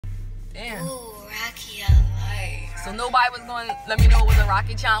Damn. Ooh, Rocky, I like. So nobody was going to let me know it was a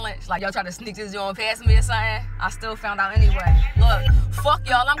Rocky challenge. Like y'all try to sneak this joint past me or something. I still found out anyway. Look, fuck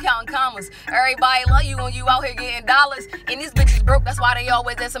y'all, I'm counting commas. Everybody love you when you out here getting dollars. And these bitches broke, that's why they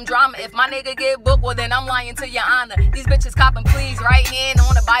always in some drama. If my nigga get booked, well then I'm lying to your honor. These bitches copping please, right hand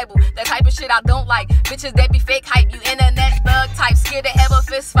on the Bible. That type of shit I don't like. Bitches that be fake hype, you internet thug type. Scared to have a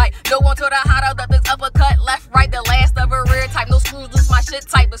fist fight. No one told her how to this uppercut, left, right, the last of a rear type. No screws loose my shit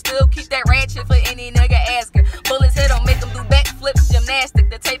type, but still keep that ratchet for any nigga asking. Bullets hit them, make them do backflips, gymnastic.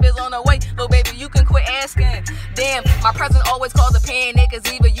 The tape is on the way, little baby, you can quit asking. Damn, my presence always cause a pan,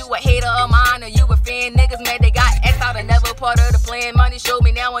 niggas. Either you a hater of mine or you a fan. Niggas mad they got X out and never part of the plan. Money showed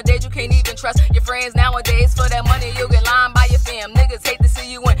me nowadays you can't even trust your friends nowadays. For that money you get lined by your fam. Niggas hate to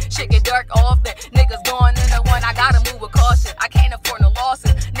see you when shit get dark often. Niggas going in the one, I gotta move with caution. I can't afford no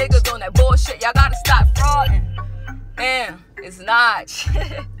losses. Niggas on that bullshit, y'all gotta stop frauding. Damn, it's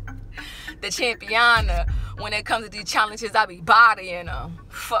N.I.j. the Champiana. When it comes to these challenges, I be bodying them.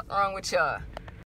 Fuck wrong with y'all.